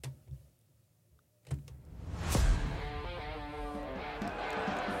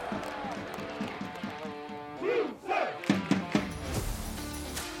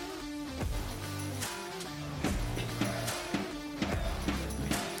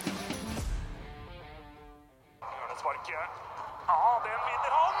Ja, den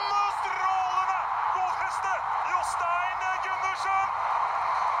vinner han. Strålende! Godeste Jostein Gundersen!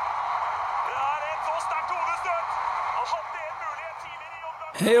 Det et så sterkt hodestøt. Han hadde en mulighet tidligere i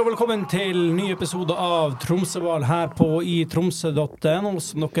omgangen. Hei og velkommen til ny episode av Tromsøball her på i Tromsø.no.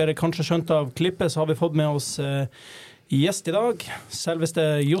 Som dere kanskje skjønte av klippet, så har vi fått med oss gjest i dag. Selveste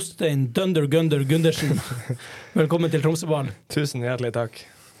Jostein Gundersen. Velkommen til Tromsøball. Tusen hjertelig takk.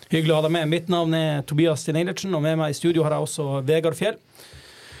 Hyggelig å ha deg med. Mitt navn Tobias Eilertsen, og med meg i studio har jeg også Vegar Fjell.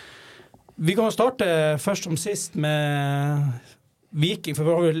 Vi kan starte først som sist med Viking,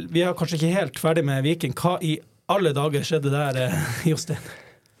 for vi er kanskje ikke helt ferdig med Viking. Hva i alle dager skjedde der, Jostein?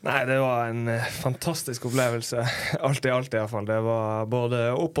 Nei, det var en fantastisk opplevelse. Alt i hvert fall. Det var både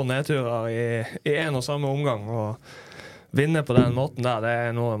opp- og nedturer i en og samme omgang, og vinne på den måten der,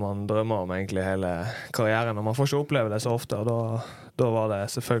 det noe man drømmer om egentlig hele karrieren, og man får ikke oppleve det så ofte, og da var det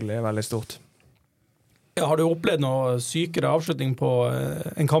selvfølgelig veldig stort. Ja, har du opplevd noe sykere avslutning på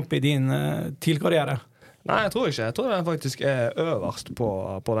en kamp i din TIL-karriere? Nei, jeg tror ikke. Jeg tror den faktisk øverst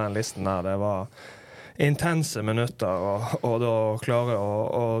på den listen der. Det var intense minutter, og da klare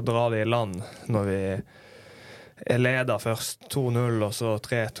å dra det i land når vi leder først 2-0, og så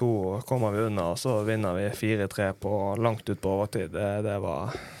 3-2, og kommer vi unna, og så vinner vi 4-3 på langt ut på overtid. Det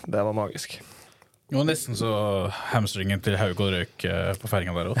var magisk. Det var nesten så hamstringen til Haugård røk på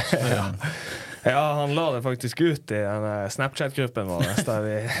feiringen der også. Ja, han la det faktisk ut i den Snapchat-gruppen vår. Hva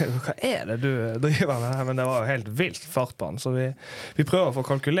det du driver med her? Men det var jo helt vilt fart på han, så vi prøver å få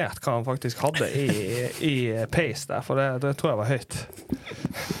kalkulert hva han faktisk hadde i pace der, for det tror jeg var høyt.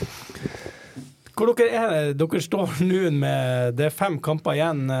 Hvor dere står nå med det 5 kamper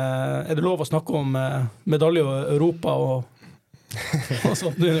igjen. Det lov å snakke om medalje og Europa og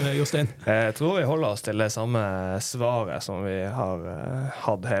sånt nå, Jostein? Jeg tror vi holder oss til det samme svaret som vi har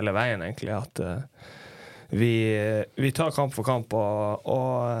hatt hele veien, egentlig. At vi tar kamp for kamp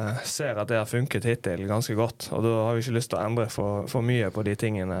og ser at det har funket hittil ganske godt. Og da har vi ikke lyst til å endre for mye på de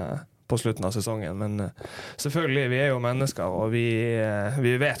tingene på slutten av sesongen, men selvfølgelig, vi jo mennesker, og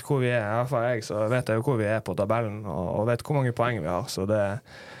vi vet hvor vi I hvert fall jeg, så vet jeg jo hvor vi på tabellen, og vet hvor mange poeng vi har, så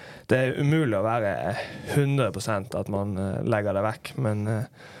det umulig å være 100% at man legger det vekk, men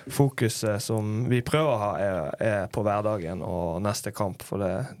fokuset som vi prøver å ha på hverdagen og neste kamp, for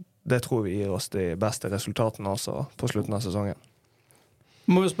det tror vi gir oss de beste resultatene også på slutten av sesongen.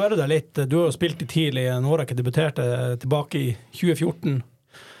 Må jo spørre deg litt, du har jo spilt I TIL I en år, ikke debuterte tilbake I 2014,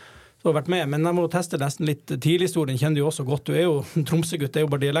 du har vært med, men jeg må teste nesten litt TIL-historien, kjenner du jo også godt. Du jo Tromsø-gutt, det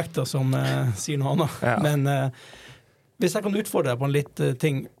jo bare dialekter som sier noe annet. Ja. Men hvis jeg kan utfordre deg på en litt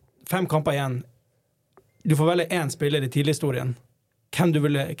ting, 5 kamper igjen, du får velge 1 spiller I TIL-historien. Hvem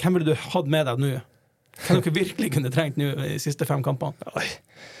ville du hatt med deg nå? Hvem dere virkelig kunne trengt nå I siste 5 kampene? Oi.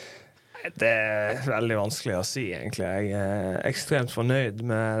 Det veldig vanskelig å si, egentlig. Jeg ekstremt fornøyd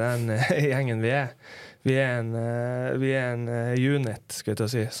med den gjengen vi Vi en unit, skulle jeg til å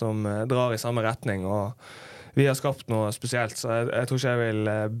si, som drar I samme retning, og vi har skapt noe spesielt, så jeg tror ikke jeg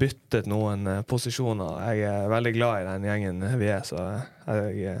vil bytte noen posisjoner. Jeg veldig glad I den gjengen vi så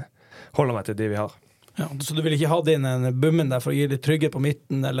jeg holder meg til de vi har. Ja, så du vil ikke ha inn en bummen der for å gi litt trygghet på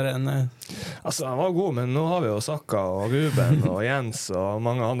midten, eller en... Altså, han var god, men nå har vi jo Saka og Ruben og Jens og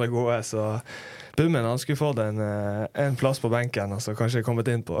mange andre gode, så... Bummen, han skulle fått en plass på benken, og så kanskje kommet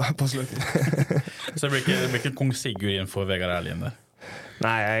inn på slutten. Så det blir ikke kong Sigurd inn for Vegar Erlien der?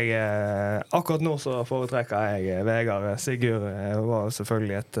 Nei, akkurat nå så foretrekker jeg Vegar. Sigurd var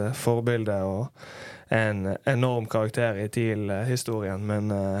selvfølgelig et forbilde og en enorm karakter I TIL-historien,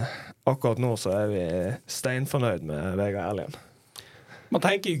 men akkurat nå så vi Stein fornøyd med Vegar Erlien. Man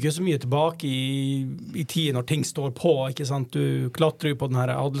tenker jo ikke så mye tilbake I tid når ting står på, ikke sant? Du klatrer jo på den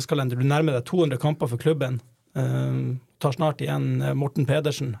her adelskalender, du nærmer deg 200 kamper for klubben, tar snart igjen Morten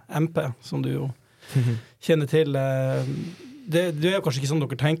Pedersen, MP, som du jo kjenner til. Det jo kanskje ikke sånn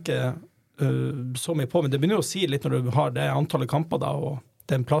dere tenker så mye på, men det begynner jo å si litt når du har det antallet kamper da, og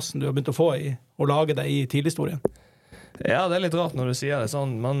den plassen du har begynt å få å lage deg I TIL-historien. Ja, det litt rart når du sier det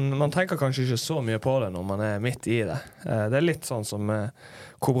sånn. Man tenker kanskje ikke så mye på det når man midt I det. Det litt sånn som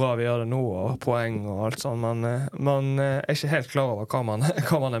hvor bra vi gjør det nå, og poeng og alt sånn. Man ikke helt klar over hva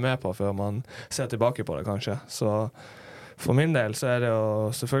man med på før man ser tilbake på det, kanskje. Så for min del så det jo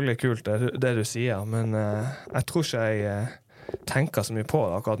selvfølgelig kult det du sier, men jeg tror ikke jeg tenker så mye på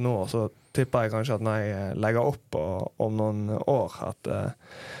det akkurat nå, og så tipper jeg kanskje at når jeg legger opp om noen år, at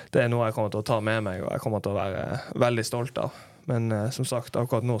det noe jeg kommer til å ta med meg, og jeg kommer til å være veldig stolt av. Men som sagt,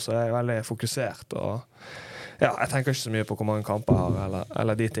 akkurat nå så jeg veldig fokusert, og ja, jeg tenker ikke så mye på hvor mange kamper jeg har,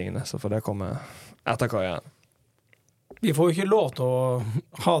 eller de tingene, så for det kommer etter karrieren. Vi får jo ikke lov til å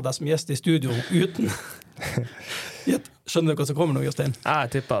ha deg som gjest I studio uten I et Skjønner du hva som kommer nå, Jostein?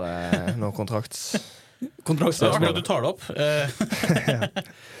 Jeg tipper det noe kontrakt. Kontrakt. Det at du tar det opp.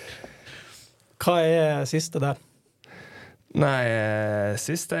 Hva siste der? Nei,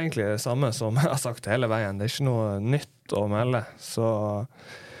 siste er egentlig det samme som jeg har sagt hele veien. Det ikke noe nytt å melde. Så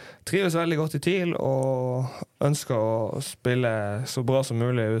trives veldig godt i TIL og ønsker å spille så bra som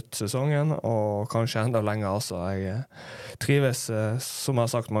mulig ut sesongen, og kanskje enda lenger også. Jeg trives, som jeg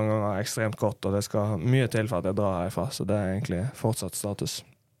har sagt mange ganger, ekstremt godt, og det skal mye til for at jeg drar herfra, så det er egentlig fortsatt status.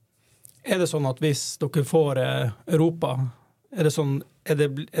 Det sånn at hvis dere får Europa, det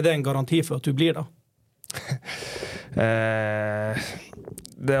en garanti for at du blir da?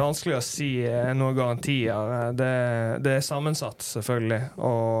 Det vanskelig å si noen garantier. Det sammensatt, selvfølgelig.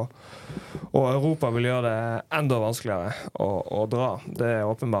 Og Europa vil gjøre det enda vanskeligere å dra. Det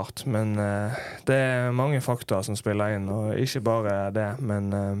åpenbart. Men det mange faktorer som spiller inn, og ikke bare det. Men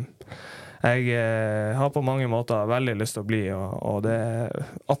jeg har på mange måter veldig lyst til å bli, og det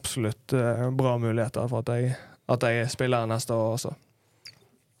absolutt bra muligheter for at jeg spiller neste år også.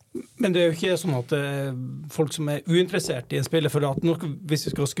 Men det jo ikke sånn at folk som uinteressert i en spiller, for at hvis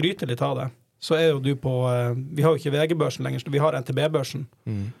vi skal skryte litt av det, så jo du på, vi har jo ikke VG-børsen lenger, så vi har NTB-børsen,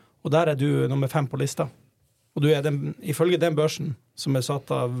 og der du nummer 5 på lista. Og du ifølge den børsen, som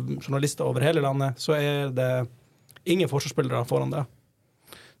satt av journalister over hele landet, så det ingen forsvarsspillere foran det.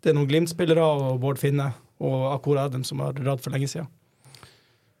 Det noen Glimt-spillere og Bård Finne, og Akor Adam som har dratt for lenge siden.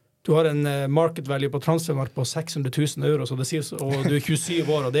 Du har en market value på transfermarkt på 600 000 euro, så det sier, og du 27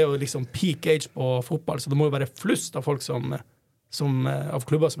 år, og det jo liksom peak age på fotball, så det må jo være flust av folk som av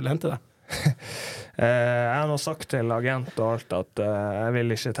klubber som vil hente det. Jeg har nå sagt til agent og alt at jeg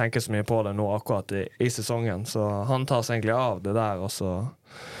vil ikke tenke så mye på det nå akkurat i sesongen, så han tar seg egentlig av det der, og så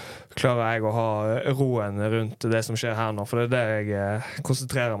klarer jeg å ha roen rundt det som skjer her nå, for det det jeg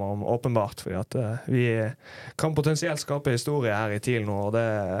konsentrerer meg om åpenbart, fordi at vi kan potensielt skape historie her i TIL nå, og det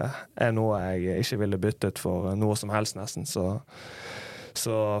noe jeg ikke ville byttet for noe som helst nesten, så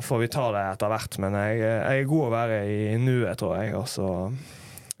får vi ta det etter hvert, men jeg god å være i nuet, tror jeg, og så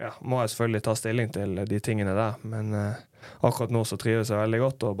må jeg selvfølgelig ta stilling til de tingene der, men akkurat nå så trives jeg veldig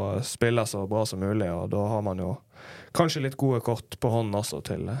godt, og bare spiller så bra som mulig, og da har man jo kanskje litt gode kort på hånden også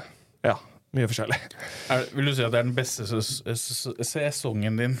til mye forskjellig. Vil du si at det den beste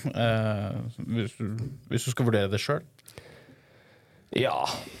sesongen din, hvis du skal vurdere det selv? Ja,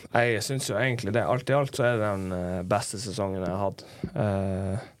 jeg synes jo egentlig det. Alt i alt så det den beste sesongen jeg har hatt.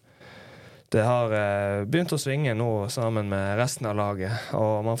 Det har begynt å svinge nå sammen med resten av laget,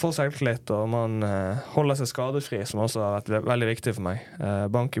 og man får selvtillit, og man holder seg skadefri, som også har vært veldig viktig for meg.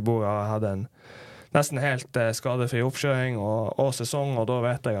 Bank i bordet har hatt en nesten helt skadefri oppkjøring og sesong, og da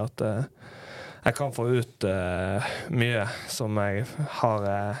vet jeg at jeg kan få ut mye som jeg har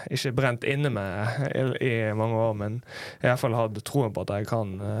ikke brent inne med i mange år, men i hvert fall hadde troen på at jeg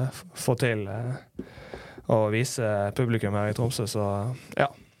kan få til å vise publikum her i Tromsø, så ja.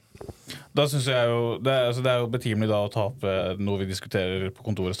 Da synes jeg jo, det jo betimelig da å ta opp noe vi diskuterer på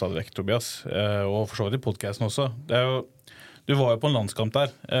kontoret stadig vekk, Tobias, og for så vidt i podcasten også. Det jo du var jo på en landskamp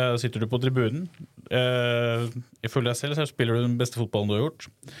der. Sitter du på tribunen? Ifølge deg selv så spiller du den beste fotballen du har gjort.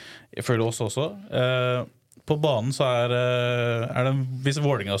 Ifølge oss også. På banen så det en viss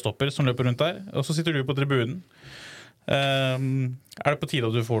Vålerenga-stopper som løper rundt der, og så sitter du på tribunen. Det på tide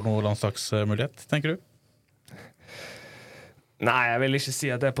at du får noe landslagsmulighet, tenker du? Nei, jeg vil ikke si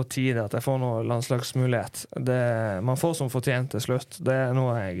at det på tide at jeg får noe landslagsmulighet. Man får som fortjent til slutt. Det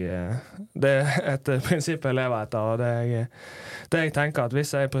noe det et prinsipp jeg lever etter, og det jeg tenker at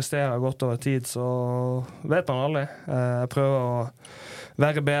hvis jeg presterer godt over tid, så vet man aldri. Jeg prøver å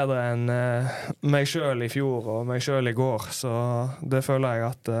være bedre enn meg selv i fjor og meg selv i går, så det føler jeg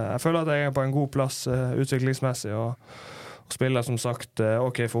at jeg på en god plass utviklingsmessig, og spiller som sagt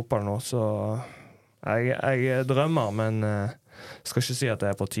ok fotball nå, så jeg drømmer, men skal ikke si at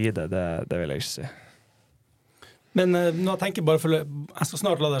det på tide, det vil jeg ikke si. Men nå tenker jeg bare, for jeg skal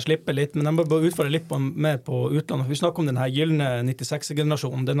snart la deg slippe litt, men jeg må bare utfordre litt mer på utlandet. Vi snakker om den her gyllene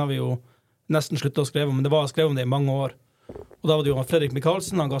 96-generasjonen, den har vi jo nesten sluttet å skrive om, men det var skrevet om det i mange år. Og da var det jo Fredrik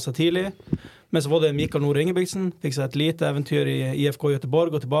Michaelsen, han ga seg tidlig, men så var det Mikael Nord Ingebrigtsen, fikk seg et lite eventyr i IFK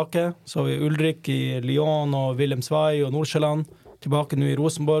Göteborg og tilbake. Så har vi Ulrik i Lyon og Willem Svei og Nordsjælland, tilbake nå i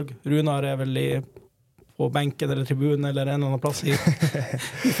Rosenborg. Runar vel på benken eller tribunen eller en annen plass i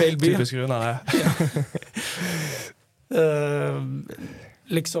feil by. Typisk Runar,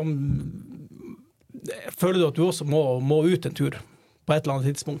 liksom, føler du at du også må ut en tur på et eller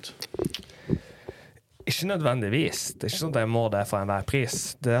annet tidspunkt? Ikke nødvendigvis. Det ikke sånn at jeg må det for enhver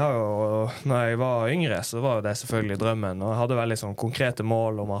pris. Det har jo, når jeg var yngre, så var det selvfølgelig drømmen, og jeg hadde veldig sånn konkrete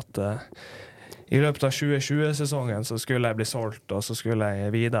mål om at I løpet av 2020-sesongen så skulle jeg bli solgt, og så skulle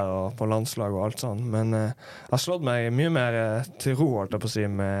jeg videre og på landslag og alt sånt. Men jeg har slått meg mye mer til ro, holdt jeg på å si,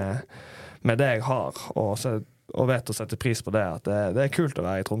 med det jeg har, og vet å sette pris på det, at det kult å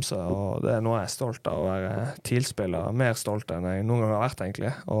være i Tromsø, og det noe jeg er stolt av å være TIL-spiller, mer stolt enn jeg noen gang har vært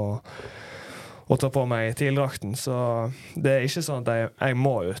egentlig, og ta på meg TIL-drakten, så det er ikke sånn at jeg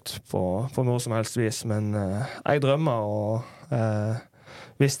må ut på noe som helst vis, men jeg drømmer, og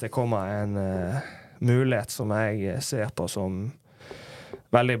hvis det kommer en mulighet som jeg ser på som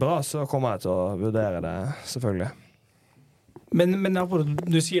veldig bra, så kommer jeg til å vurdere det, selvfølgelig. Men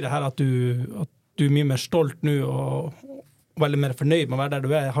du sier det her at du er mye mer stolt nå og veldig mer fornøyd med å være der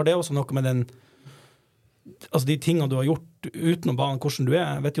du er. Har det også noe med de tingene du har gjort utenom banen, hvordan du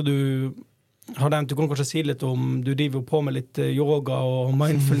er? Vet jo du kan kanskje si litt om, du driver jo på med litt yoga og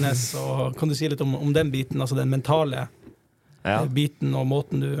mindfulness, og kan du si litt om den biten, altså den mentale biten og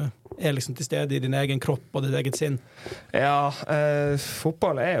måten du er liksom til stede i din egen kropp og ditt eget sinn? Ja,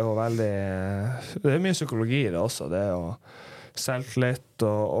 fotball er jo veldig, det er mye psykologi i det også, det er jo selvtillit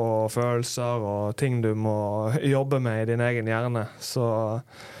og følelser og ting du må jobbe med i din egen hjerne, så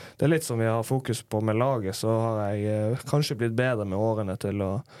det er litt som vi har fokus på med laget, så har jeg kanskje blitt bedre med årene til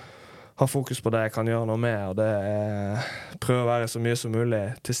å ha fokus på det jeg kan gjøre noe med, og det prøve å være så mye som mulig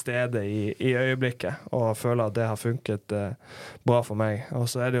til stede i øyeblikket, og føle at det har funket bra for meg. Og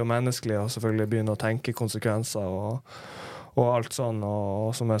så er det jo menneskelig å selvfølgelig begynne å tenke konsekvenser og alt sånn,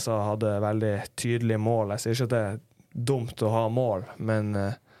 og som jeg sa, hadde veldig tydelige mål. Jeg sier ikke at det er dumt å ha mål, men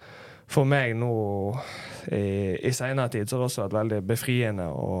for meg nå i senere tid så har det også vært veldig befriende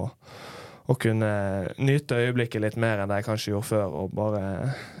å kunne nyte øyeblikket litt mer enn det jeg kanskje gjorde før, og bare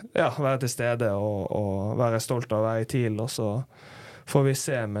være til stede og være stolt av å være i TIL, og så får vi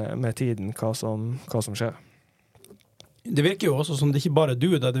se med tiden hva som skjer. Det virker jo også som det ikke bare du,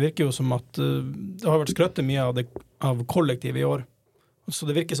 det virker jo som at det har vært skrøttet mye av kollektiv i år. Så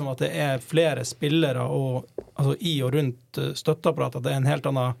det virker som at det er flere spillere altså i og rundt støtteapparatet, at det er en helt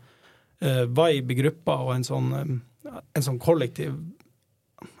annen vibe i gruppa og en sånn kollektiv.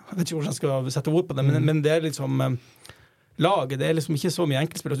 Jeg vet ikke hvordan jeg skal sette ord på det, men det er liksom laget, det er liksom ikke så mye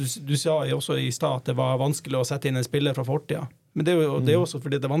enkeltspillere. Du sa jo også i stad at det var vanskelig å sette inn en spiller fra fortida. Men det er jo også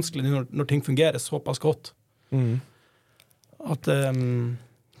fordi det er vanskelig når ting fungerer såpass godt. At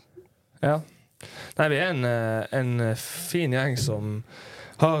ja. Nei, vi er en fin gjeng som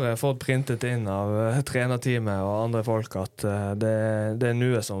har fått printet inn av trenerteamet og andre folk at det er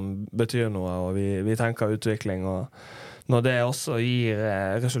noe som betyr noe, og vi tenker utvikling, og når det også gir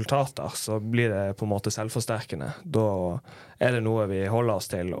resultater, så blir det på en måte selvforsterkende. Da er det noe vi holder oss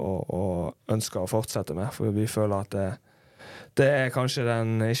til og ønsker å fortsette med, for vi føler at det er kanskje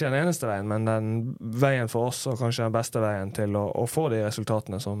ikke den eneste veien, men den veien for oss, og kanskje den beste veien til å få de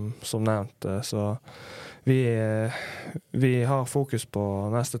resultatene som nevnt. Så vi har fokus på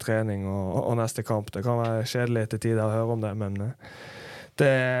neste trening og neste kamp. Det kan være kjedelig til tider å høre om det, men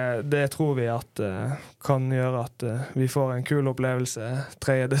det tror vi at kan gjøre at vi får en kul opplevelse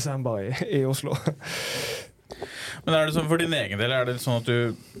 3. desember i Oslo. Men er det sånn for din egen del, er det sånn at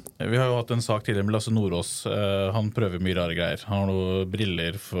vi har jo hatt en sak tidligere med Lasse Nordås, han prøver mye rare greier, han har noen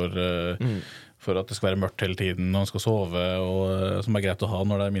briller for at det skal være mørkt hele tiden når han skal sove, og som er greit å ha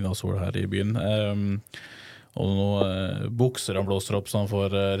når det er midnattssol her i byen, og noen bukser han blåser opp så han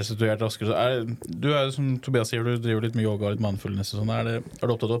får restituert raskere. Du er som Tobias sier, du driver litt med yoga og litt mindfulness og sånn. Er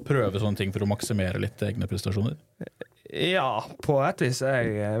du opptatt av å prøve sånne ting for å maksimere litt egne prestasjoner? Ja, på et vis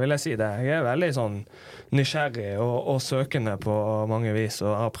vil jeg si det. Jeg er veldig sånn nysgjerrig og søkende på mange vis,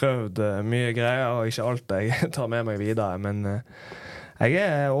 og har prøvd mye greier, og ikke alt jeg tar med meg videre, men jeg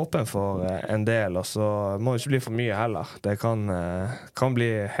er åpen for en del, og så må det ikke bli for mye heller. Det kan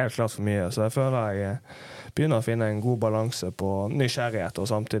bli helt klart for mye, så jeg føler jeg begynner å finne en god balanse på nysgjerrighet, og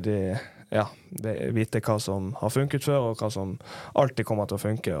samtidig vite hva som har funket før, og hva som alltid kommer til å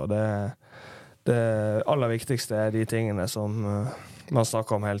funke, og det aller viktigste er de tingene som man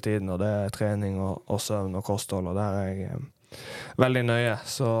snakker om hele tiden, og det er trening og søvn og kosthold, og der er jeg veldig nøye,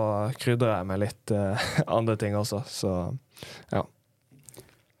 så krydrer jeg med litt andre ting også, så ja.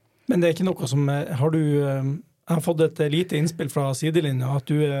 Men det er ikke noe som, jeg har fått et lite innspill fra sidelinja,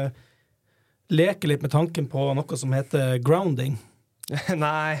 at du leker litt med tanken på noe som heter grounding.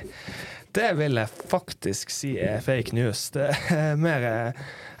 Nei, det vil jeg faktisk si er fake news. Det er mer,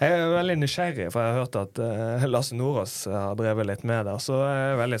 jeg er veldig nysgjerrig, for jeg har hørt at Lasse Nordås har drevet litt med det, så jeg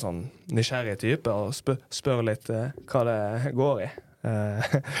er veldig sånn nysgjerrig type, og spør litt hva det går i.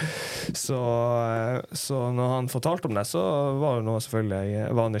 Så når han fortalte om det, så var det noe selvfølgelig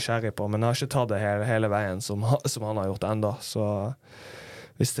jeg var nysgjerrig på, men jeg har ikke tatt det hele veien som han har gjort enda, så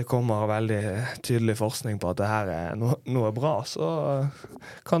hvis det kommer veldig tydelig forskning på at det her noe bra, så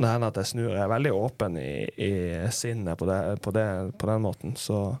kan det hende at jeg snur. Jeg veldig åpen i sinnet på den måten.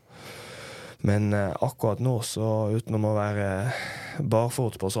 Men akkurat nå, så utenom å være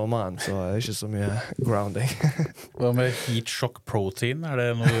barfot på sommeren, så det ikke så mye grounding. Hva med heat shock protein?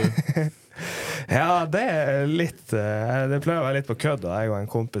 Det noe... Ja, det litt det pleier å være litt på kødd. Jeg og en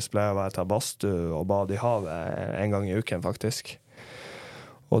kompis pleier å være til badstue og bade i havet en gang i uken faktisk.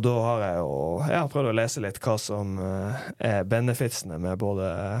 Og da har jeg prøvd å lese litt hva som benefitsene med både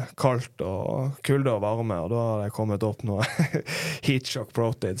kaldt og kulde og varme, og da har det kommet opp noe heat shock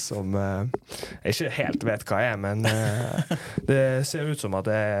protein som jeg ikke helt vet hva men det ser ut som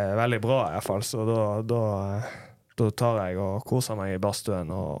at det veldig bra i hvert fall, så da tar jeg og koser meg i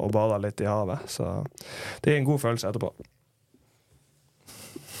badstuen og bader litt i havet, så det en god følelse etterpå.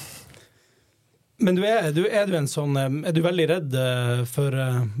 Men er du veldig redd for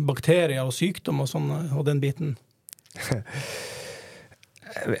bakterier og sykdom og sånn, og den biten?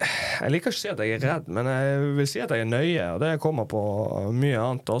 Jeg liker ikke å si at jeg redd, men jeg vil si at jeg nøye, og det kommer på mye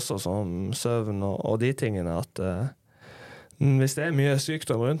annet også, som søvn og de tingene, at hvis det mye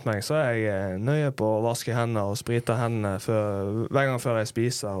sykdom rundt meg, så jeg nøye på å vaske hendene og sprite hendene hver gang før jeg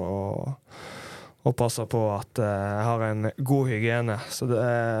spiser, og passer på at jeg har en god hygiene. Så det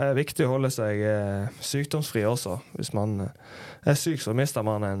viktig å holde seg sykdomsfri også. Hvis man syk, så mister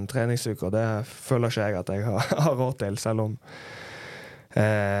man en treningsuke, og det føler ikke jeg at jeg har råd til, selv om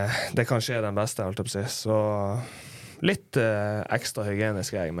det kan skje den beste, alt opp sist. Så litt ekstra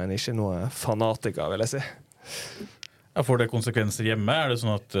hygienisk men ikke noe fanatiker, vil jeg si. Ja, får det konsekvenser hjemme? Det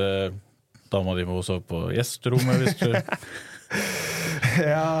sånn at dama di må sove på gjesterommet hvis du...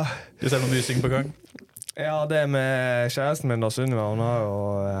 Ja. Du ser noe nysing på gang? Ja, det med kjæresten min da, Sunniva, hun har jo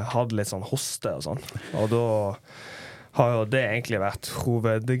hatt litt sånn hoste og sånn. Og da har jo det egentlig vært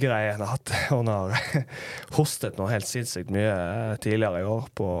hovedgreien at hun har hostet noe helt sinnssykt mye tidligere i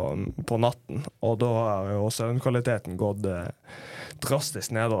år på natten. Og da har jo søvnkvaliteten gått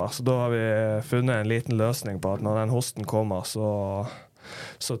drastisk nedover. Så da har vi funnet en liten løsning på at når den hosten kommer,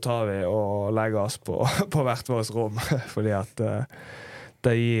 så tar vi og legger oss på hvert vårt rom, fordi at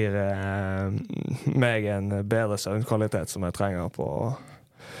det gir meg en bedre søvnkvalitet som jeg trenger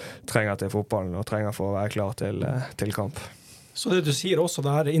til fotballen, og trenger for å være klar til kamp. Så det du sier også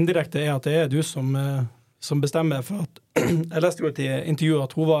det her indirekte at det du som bestemmer, for at jeg leste jo i intervjuet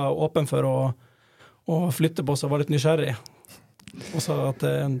at hun var åpen for å flytte på seg og var litt nysgjerrig. Og sa at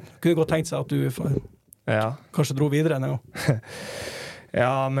kunne godt tenkt seg at du kanskje dro videre nå.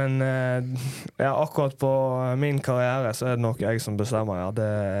 Ja, men akkurat på min karriere så det nok jeg som bestemmer.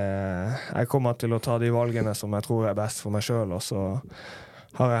 Jeg kommer til å ta de valgene som jeg tror best for meg selv, og så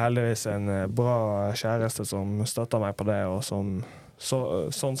har jeg heldigvis en bra kjæreste som støtter meg på det, og som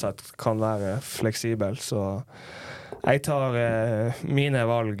sånn sett kan være fleksibel. Så jeg tar mine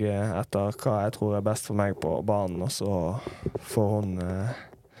valg etter hva jeg tror best for meg på banen, og så får hun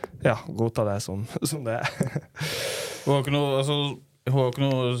godta det som det Hun har ikke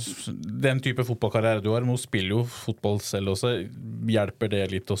noe den type fotballkarriere du har, men hun spiller jo fotball selv også. Hjelper det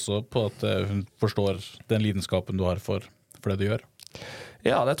litt også på at hun forstår den lidenskapen du har for det du gjør?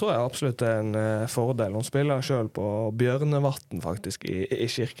 Ja, det tror jeg absolutt en fordel. Hun spiller selv på Bjørnevatn faktisk i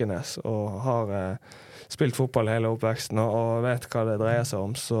Kirkenes, og har spilt fotball hele oppveksten og vet hva det dreier seg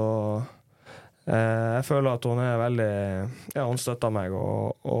om, så jeg føler at hun veldig, hun støtter meg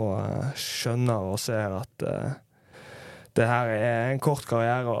og skjønner og ser at det her en kort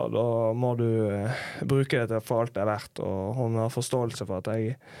karriere, og da må du bruke det for alt det verdt, og hun har forståelse for at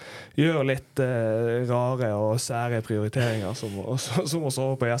jeg gjør litt rare og sære prioriteringer, som å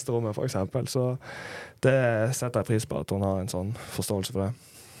sove på gjesterommet for eksempel, så det setter jeg pris på at hun har en sånn forståelse for det.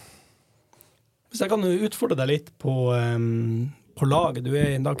 Hvis jeg kan utfordre deg litt på laget du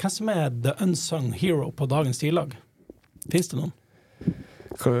i dag, hvem som the unsung hero på dagens tidlag? Finns det noen?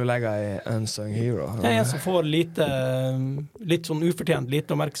 Hva du legger i unsung hero? En som får litt sånn ufortjent, litt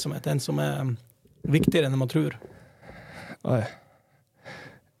oppmerksomhet, en som viktigere enn man tror. Oi.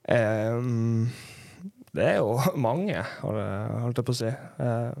 Det jo mange, holdt jeg på å si.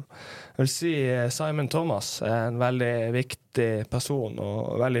 Jeg vil si Simon Thomas en veldig viktig person,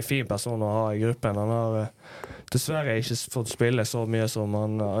 og veldig fin person å ha i gruppen. Han har dessverre ikke fått spille så mye som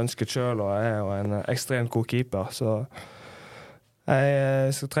han ønsket selv, og jo en ekstremt god keeper, så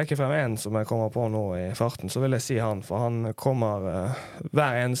jeg skal trekke frem en som jeg kommer på nå i farten, så vil jeg si han, for han kommer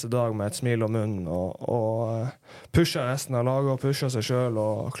hver eneste dag med et smil om munnen, og pusher resten av laget, og pusher seg selv,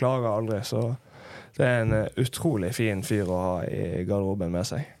 og klager aldri, så det en utrolig fin fyr å ha i garderoben med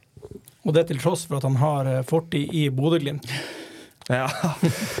seg. Og det til tross for at han har fortid i Bodø-Glimt. Ja,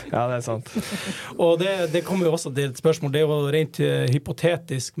 ja, det sant. Og det kommer jo også til et spørsmål, det er jo rent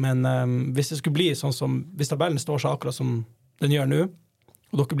hypotetisk, men hvis det skulle bli sånn som, hvis tabellen står seg akkurat som den gjør nå,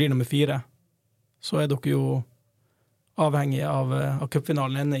 og dere blir nummer 4, så er dere jo avhengig av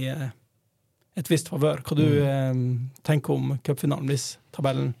cupfinalen ende i et visst favør. Hva du tenker om cupfinalen hvis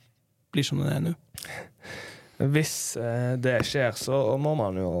tabellen blir som den er nå? Hvis det skjer, så må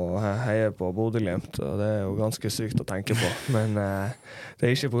man jo heie på Bodø/Glimt, og det er jo ganske sykt å tenke på. Men det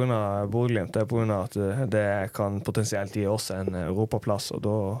er ikke på grunn av Bodø/Glimt, det er på grunn av at det kan potensielt gi oss en europaplass, og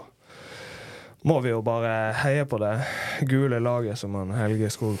da må vi jo bare heie på det gule laget, som Helge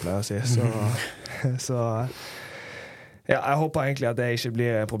Skog pleier å si. Så ja, jeg håper egentlig at det ikke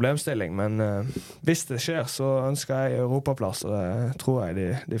blir en problemstilling, men hvis det skjer, så ønsker jeg europaplass, og det tror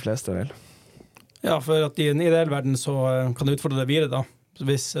jeg de fleste vil. Ja, for at i en ideell verden så kan det utfordre det videre da. Så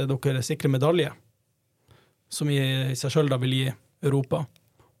hvis dere sikrer medalje, som i seg selv da vil gi Europa,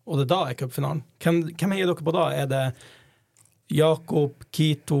 og det da er cupfinalen, hvem heier dere på da? Er det Jakob,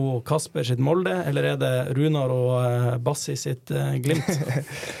 Kito og Kasper sitt Molde, eller er det Runar og Bassi sitt Glimt?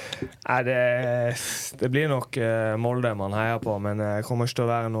 Nei, det blir nok Molde man heier på, men jeg kommer ikke til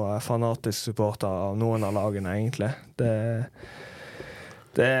å være noe fanatisk supporter av noen av lagene, egentlig.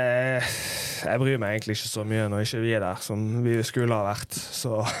 Jeg bryr meg egentlig ikke så mye når ikke vi er der som vi skulle ha vært,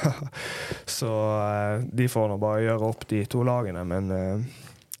 så de får nå bare gjøre opp de 2 lagene, men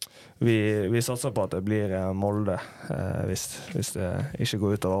vi satser på at det blir Molde hvis det ikke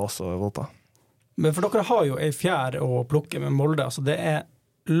går ut over oss og Europa. Men for dere har jo en fjær å plukke med Molde, altså det er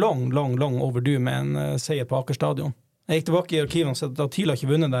long overdue med en seier på Aker stadion. Jeg gikk tilbake i arkiven og sa at TIL har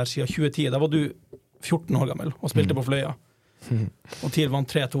ikke vunnet der siden 2010, da var du 14 år gammel og spilte på Fløya. Og TIL vant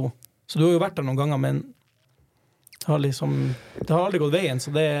 3-2. Så du har jo vært der noen ganger, men det har aldri gått veien, så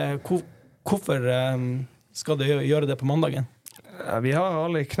hvorfor skal du gjøre det på mandagen? Vi har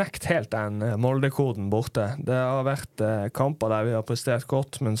aldri knekt helt den Molde-koden borte. Det har vært kamper der vi har prestert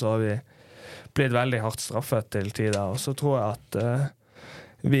godt, men så har vi blitt veldig hardt straffet til tider, og så tror jeg at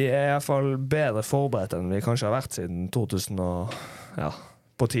vi er i hvert fall bedre forberedt enn vi kanskje har vært siden 2000 og, ja,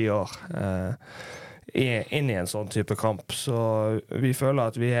 på 10 år. Inn i en sånn type kamp, så vi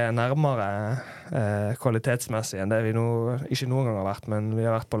føler at vi er nærmere kvalitetsmessig enn det vi ikke noen gang har vært, men vi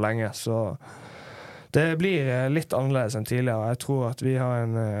har vært på lenge, så det blir litt annerledes enn tidligere. Jeg tror at vi har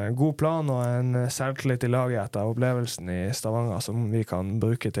en god plan og en selvtillit i laget etter opplevelsen i Stavanger som vi kan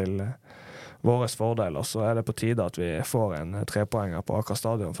bruke til våres fordel, og så er det på tide at vi får en 3-poenger på Aker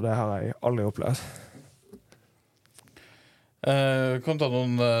stadion, for det har jeg aldri opplevd. Kan du ta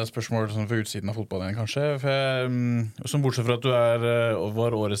noen spørsmål for utsiden av fotballen kanskje? Som bortsett fra at du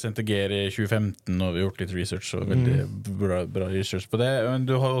var årets integer i 2015, og vi har gjort litt research og veldig bra research på det, men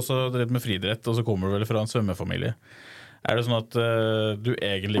du har også drevet med friidrett, og så kommer du vel fra en svømmefamilie. Er det sånn at du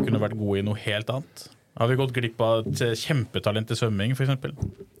egentlig kunne vært god i noe helt annet? Har vi gått glipp av et kjempetalent i svømming, for eksempel?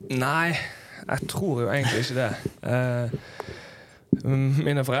 Nei, jeg tror jo egentlig ikke det.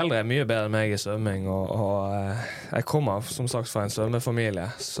 Mine foreldre er mye bedre enn meg i svømming, og jeg kommer som sagt fra en svømmefamilie,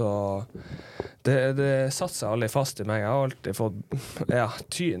 så det satt seg aldri fast i meg. Jeg har alltid fått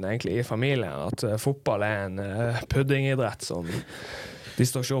tyn egentlig i familien, at fotball er en puddingidrett som de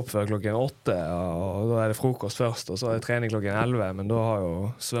står ikke opp før klokken 8, og da er det frokost først, og så er det trening klokken 11, men da har jo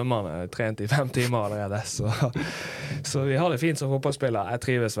svømmerne trent i 5 timer allerede, så vi har det fint som fotballspiller. Jeg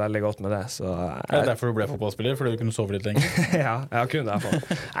trives veldig godt med det. Er det derfor du ble fotballspiller? Fordi du kunne sove litt lenger? Ja, kun derfor.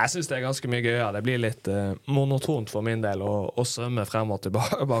 Jeg synes det er ganske mye gøyere. Det blir litt monotont for min del å svømme frem og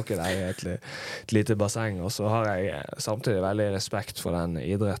tilbake der i et lite basseng, og så har jeg samtidig veldig respekt for den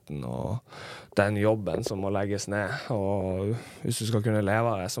idretten og den jobben som må legges ned, og hvis du skal kunne leve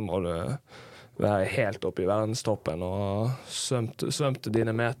av det, så må du være helt oppe i verdenstoppen og svømt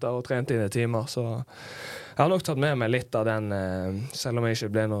dine meter og trent dine timer, så jeg har nok tatt med meg litt av den, selv om jeg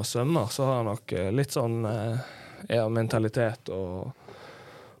ikke ble noen svømmer, så har jeg nok litt sånn mentalitet og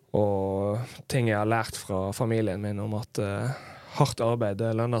ting jeg har lært fra familien min om at hardt arbeid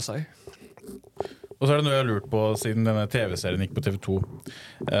lønner seg. Og så er det noe jeg har lurt på siden denne TV-serien gikk på TV 2,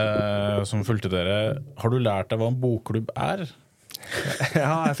 som fulgte dere. Har du lært deg hva en bokklubb er?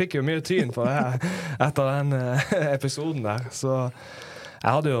 Ja, jeg fikk jo mye tyn på det etter den episoden der, så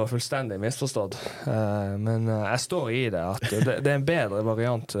jeg hadde jo fullstendig misforstått. Men jeg står i det, at det er en bedre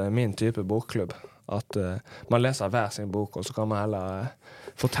variant min type bokklubb. At man leser hver sin bok, og så kan man heller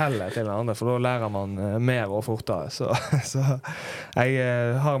fortelle til den andre, for da lærer man mer og fortere. Så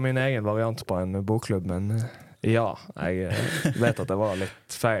jeg har min egen variant på en bokklubb, men ja, jeg vet at det var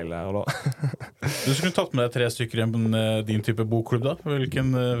litt feil her og da. Du skulle tatt med deg 3 stykker i din type bokklubb da? Hvilke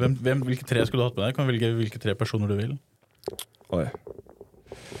 3 skulle du hatt med deg? Kan du velge hvilke 3 personer du vil? Oi.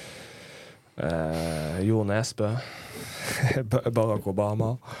 Jo Nesbø, Barack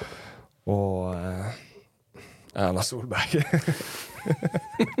Obama og Erna Solberg.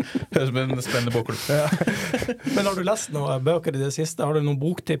 Høres ut som en spennende bokklubb. Ja. Men har du lest noen bøker i det siste? Har du noen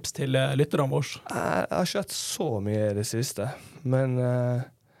boktips til lytterne våre? Jeg har ikke hatt så mye i det siste, men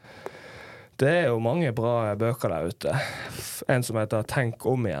det jo mange bra bøker der ute. En som heter Tenk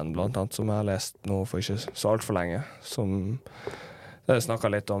om igjen, blant annet, som jeg har lest nå for ikke så alt for lenge, som snakker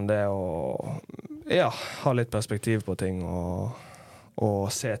litt om det å ha litt perspektiv på ting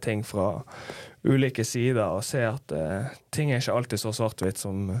og se ting fra ulike sider og se at ting ikke alltid så svart-hvitt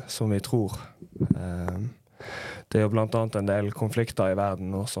som vi tror. Det jo blant annet en del konflikter i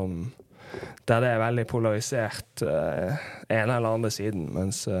verden nå der det veldig polarisert en eller andre siden,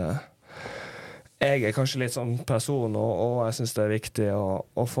 mens jeg kanskje litt sånn person, og jeg synes det viktig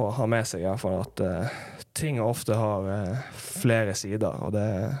å få ha med seg i hvert fall at ting ofte har flere sider, og det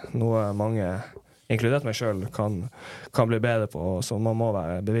noe mange, inkludert meg selv, kan bli bedre på, og som man må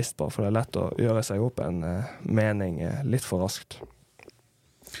være bevisst på, for det lett å gjøre seg opp en mening litt for raskt.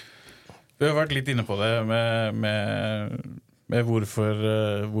 Vi har vært litt inne på det med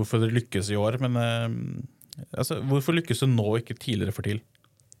hvorfor det lykkes i år, men altså, hvorfor lykkes det nå og ikke tidligere for TIL?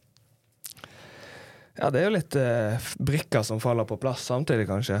 Ja, det jo litt brikker som faller på plass samtidig,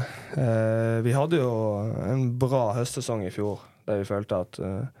 kanskje. Vi hadde jo en bra høstsesong i fjor, der vi følte at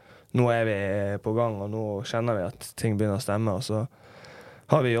nå vi på gang, og nå kjenner vi at ting begynner å stemme, og så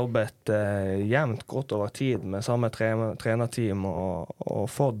har vi jobbet jevnt godt over tid med samme trenerteam og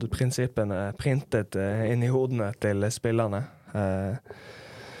fått prinsippene printet inn i hodene til spillerne.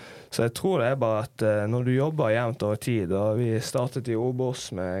 Så jeg tror det bare at når du jobber jevnt over tid, og vi startet i Obos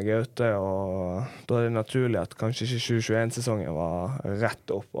med Gaute, og da det naturlig at kanskje ikke 2021-sesongen var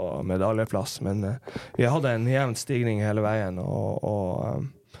rett opp på medaljeplass, men vi hadde en jevn stigning hele veien, og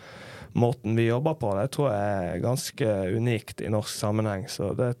måten vi jobber på, det tror jeg ganske unikt i norsk sammenheng,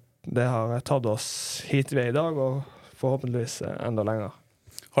 så det har tatt oss hit vi i dag, og forhåpentligvis enda lenger.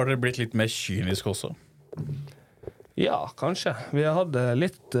 Har dere blitt litt mer kynisk også? Ja, kanskje. Vi har hatt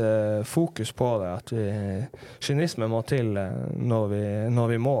litt fokus på det, at kynisme må til når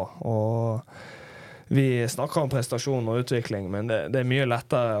vi må, og vi snakker om prestasjon og utvikling, men det mye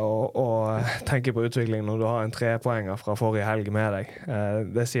lettere å tenke på utvikling når du har en 3-poenger fra forrige helg med deg.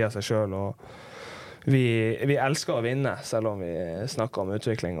 Det sier seg selv, og vi elsker å vinne, selv om vi snakker om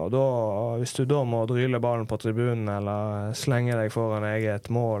utvikling, og hvis du da må dryle ballen på tribunen, eller slenge deg foran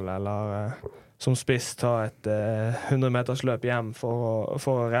eget mål, eller som spiss ta et 100-meters løp hjem for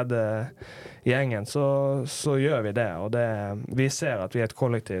å redde gjengen, så gjør vi det, og vi ser at vi et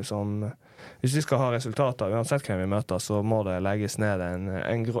kollektiv som, hvis vi skal ha resultater, uansett hvem vi møter, så må det legges ned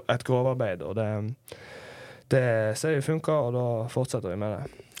et grovarbeid, og det ser vi funker, og da fortsetter vi med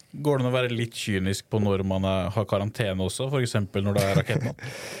det. Går det an å være litt kynisk på når man har karantene også, for eksempel når det Rakettnatt?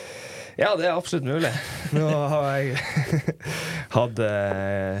 Ja, det absolutt mulig. Nå har jeg hatt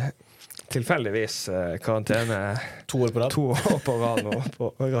tilfeldigvis karantene 2 år på rad. 2 år på rad nå på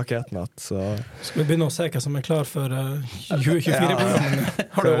Rakettnatt. Så. Skal vi begynne å se hva som klar for 2024-programmen?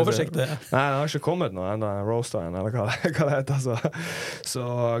 Har du oversikt det? Nei, det har ikke kommet noe enda roasteren, eller hva det heter. Så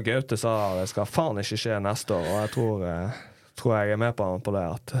Gaute sa det skal faen ikke skje neste år, og jeg tror jeg med på det,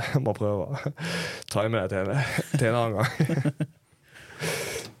 at jeg må prøve å time det til en annen gang.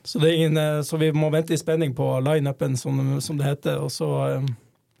 Så vi må vente i spenning på line-upen, som det heter, og så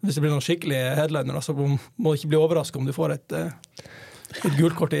hvis det blir noen skikkelige headliner, så må du ikke bli overrasket om du får et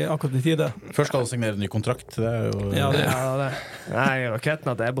gult kort akkurat i tide. Først skal du signere en ny kontrakt. Det jo... Ja, det. Nei,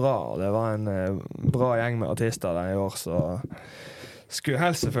 Rakettnatt bra, og det var en bra gjeng med artister der i år, så skulle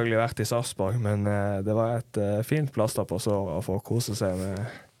helst selvfølgelig vært i Sarpsborg, men det var et fint plaster på såret å få kose seg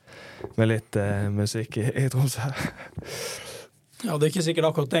med litt musikk i Tromsø. Ja, det ikke sikkert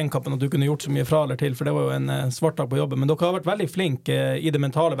akkurat den kampen at du kunne gjort så mye fra eller til, for det var jo en svart dag på jobben, men dere har vært veldig flinke i det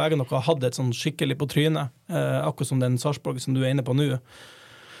mentale veien, dere har hatt et sånn skikkelig på trynet, akkurat som den Sarpsborg som du inne på nå,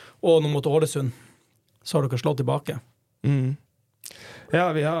 og nå mot Ålesund, så har dere slått tilbake. Ja,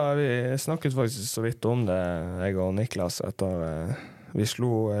 vi snakket faktisk så vidt om det, jeg og Niklas, etter vi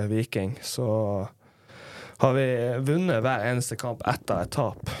slo Viking, så har vi vunnet hver eneste kamp etter et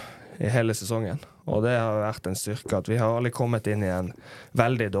tap i hele sesongen. Og det har vært en styrke at vi har aldri kommet inn i en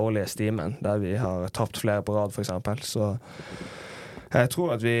veldig dårlig stimen, der vi har tapt flere på rad, for eksempel. Så jeg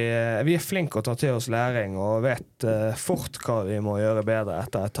tror at vi flinke å ta til oss læring, og vet fort hva vi må gjøre bedre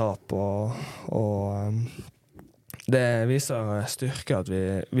etter et tap, og det viser styrke at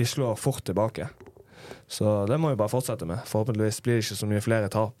vi slår fort tilbake. Så det må vi bare fortsette med. Forhåpentligvis blir det ikke så mye flere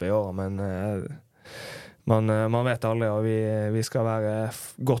tap i år, men man vet aldri, og vi skal være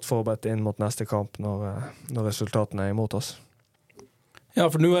godt forberedt inn mot neste kamp når resultatene imot oss. Ja,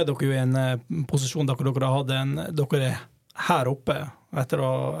 for nå dere jo i en posisjon der dere har hatt dere her oppe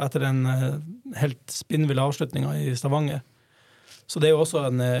etter en helt spinnvill avslutning i Stavanger. Så det jo også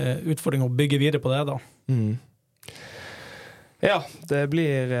en utfordring å bygge videre på det da. Ja, det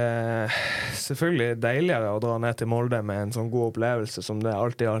blir selvfølgelig deiligere å dra ned til Molde med en sånn god opplevelse som det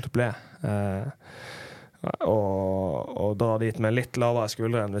alltid ble. Og dra dit med litt lavere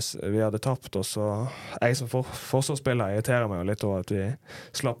skuldre enn hvis vi hadde tapt oss. Og jeg som forsvarsspiller irriterer meg jo litt over at vi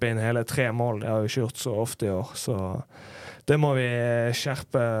slapp inn hele 3 mål. Det har vi ikke gjort så ofte i år, så det må vi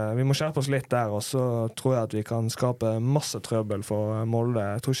skjerpe. Vi må skjerpe oss litt der, og så tror jeg at vi kan skape masse trøbbel for Molde.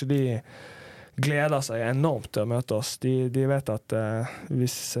 Jeg tror ikke de gleder seg enormt til å møte oss. De vet at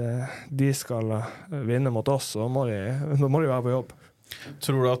hvis de skal vinne mot oss, så må de være på jobb.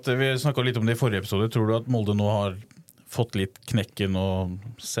 Tror du at, vi snakket litt om det i forrige episode, tror du at Molde nå har fått litt knekken og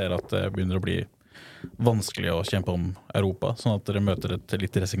ser at det begynner å bli vanskelig å kjempe om Europa, sånn at dere møter et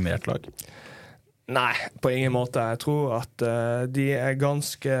litt resignert lag? Nei, på ingen måte. Jeg tror at de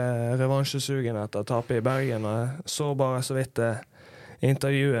ganske revansjesugende etter å tape i Bergen, og jeg så bare så vidt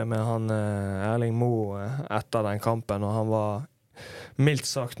intervjuet med han Erling Moe etter den kampen, og han var mildt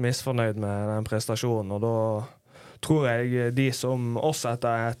sagt misfornøyd med den prestasjonen, og da tror jeg de som også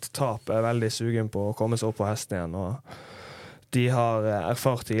etter et tap veldig sugen på å komme seg opp på hesten igjen, og de har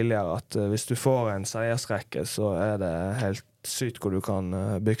erfart tidligere at hvis du får en seiersrekke, så det helt sykt hvor du kan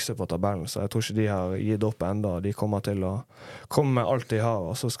bykse på tabellen, så jeg tror ikke de har gitt opp enda. De kommer til å komme med alt de har,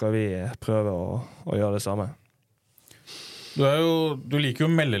 og så skal vi prøve å gjøre det samme. Du liker jo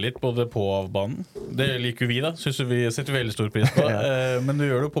å melde litt både på og av banen. Det liker vi da, synes vi setter veldig stor pris på. Men du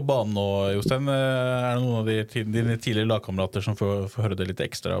gjør det på banen nå, Jostein. Det noen av dine tidligere lagkamerater som får høre det litt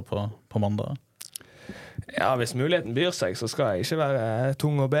ekstra på mandag? Ja, hvis muligheten byr seg, så skal jeg ikke være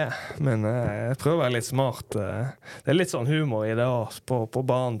tung å be, men jeg prøver å være litt smart. Det litt sånn humor i det også. På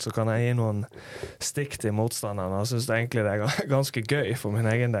banen så kan jeg gi noen stikk til motstanderne, og jeg synes egentlig det ganske gøy for min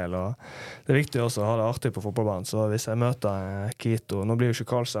egen del, og det viktig også å ha det artig på fotballbanen. Så hvis jeg møter Kito, nå blir jo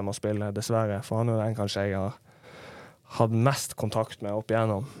ikke Karlsheim å spille, dessverre, for han den kanskje jeg har hatt mest kontakt med opp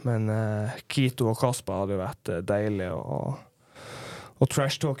igjennom, men Kito og Kasper hadde jo vært deilig og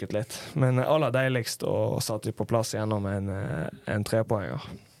trash-talket litt. Men aller deiligst å satt de på plass gjennom en 3-poenger.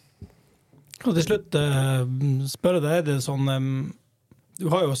 Og til slutt spørre deg, det sånn, du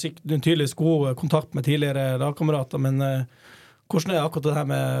har jo sikkert tydeligvis god kontakt med tidligere lagkamerater, men hvordan akkurat det her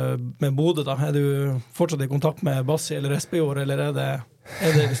med Bodø da? Du fortsatt i kontakt med Bassi eller Espejord, eller det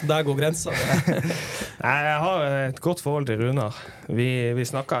liksom der går grensa? Nei, jeg har et godt forhold til Runar. Vi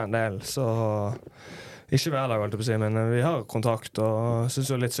snakker en del, så ikke hver dag, men vi har kontakt, og synes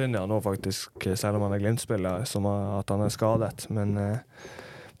jo litt synd nå faktisk, selv om han Glimt-spiller, som at han skadet. Men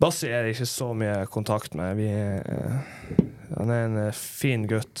Bassi det ikke så mye kontakt med. Han en fin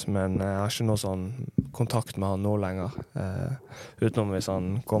gutt, men jeg har ikke noe sånn kontakt med han nå lenger. Utenom hvis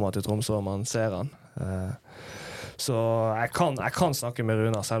han kommer til Tromsø og man ser han. Så jeg kan snakke med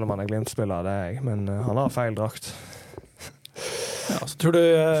Runar, selv om han Glimt-spiller, det jeg. Men han har feil drakt. Ja, så tror du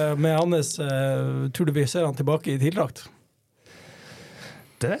med Hannes, tror du vi ser han tilbake i TIL-drakt?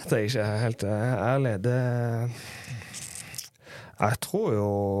 Det vet jeg ikke, helt ærlig. Jeg tror jo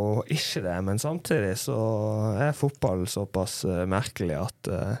ikke det, men samtidig så fotball såpass merkelig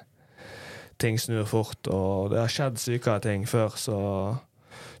at ting snur fort, og det har skjedd sykere ting før, så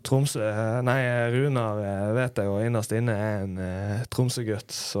Runar vet jeg jo innerst inne en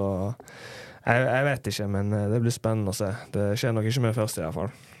Tromsø-gutt, så jeg vet ikke, men det blir spennende å se. Det skjer nok ikke med først i hvert fall.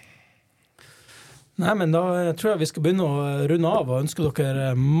 Nei, men da tror jeg vi skal begynne å runde av og ønske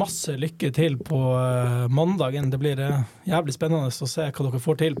dere masse lykke til på mandagen. Det blir jævlig spennende å se hva dere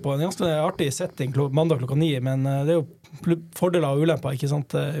får til på en ganske artig setting mandag klokka 9, men det jo fordeler og ulemper, ikke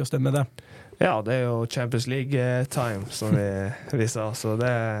sant, Jostein, med det? Ja, det jo Champions League-time, som vi sa, så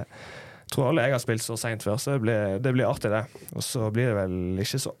det tror alle jeg har spilt så sent før, så det blir artig det. Og så blir det vel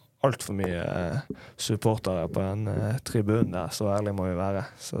ikke så alt for mye supportere på en tribun der, så ærlig må vi være.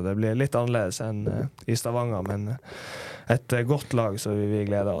 Så det blir litt annerledes enn i Stavanger, men et godt lag, så vi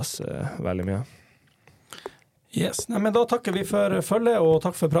gleder oss veldig mye. Yes, men da takker vi for følget, og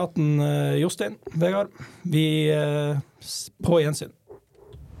takk for praten, Jostein, Vegar. Vi på gjensyn.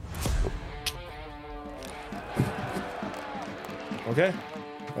 Ok,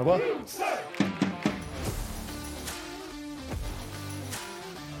 det bra.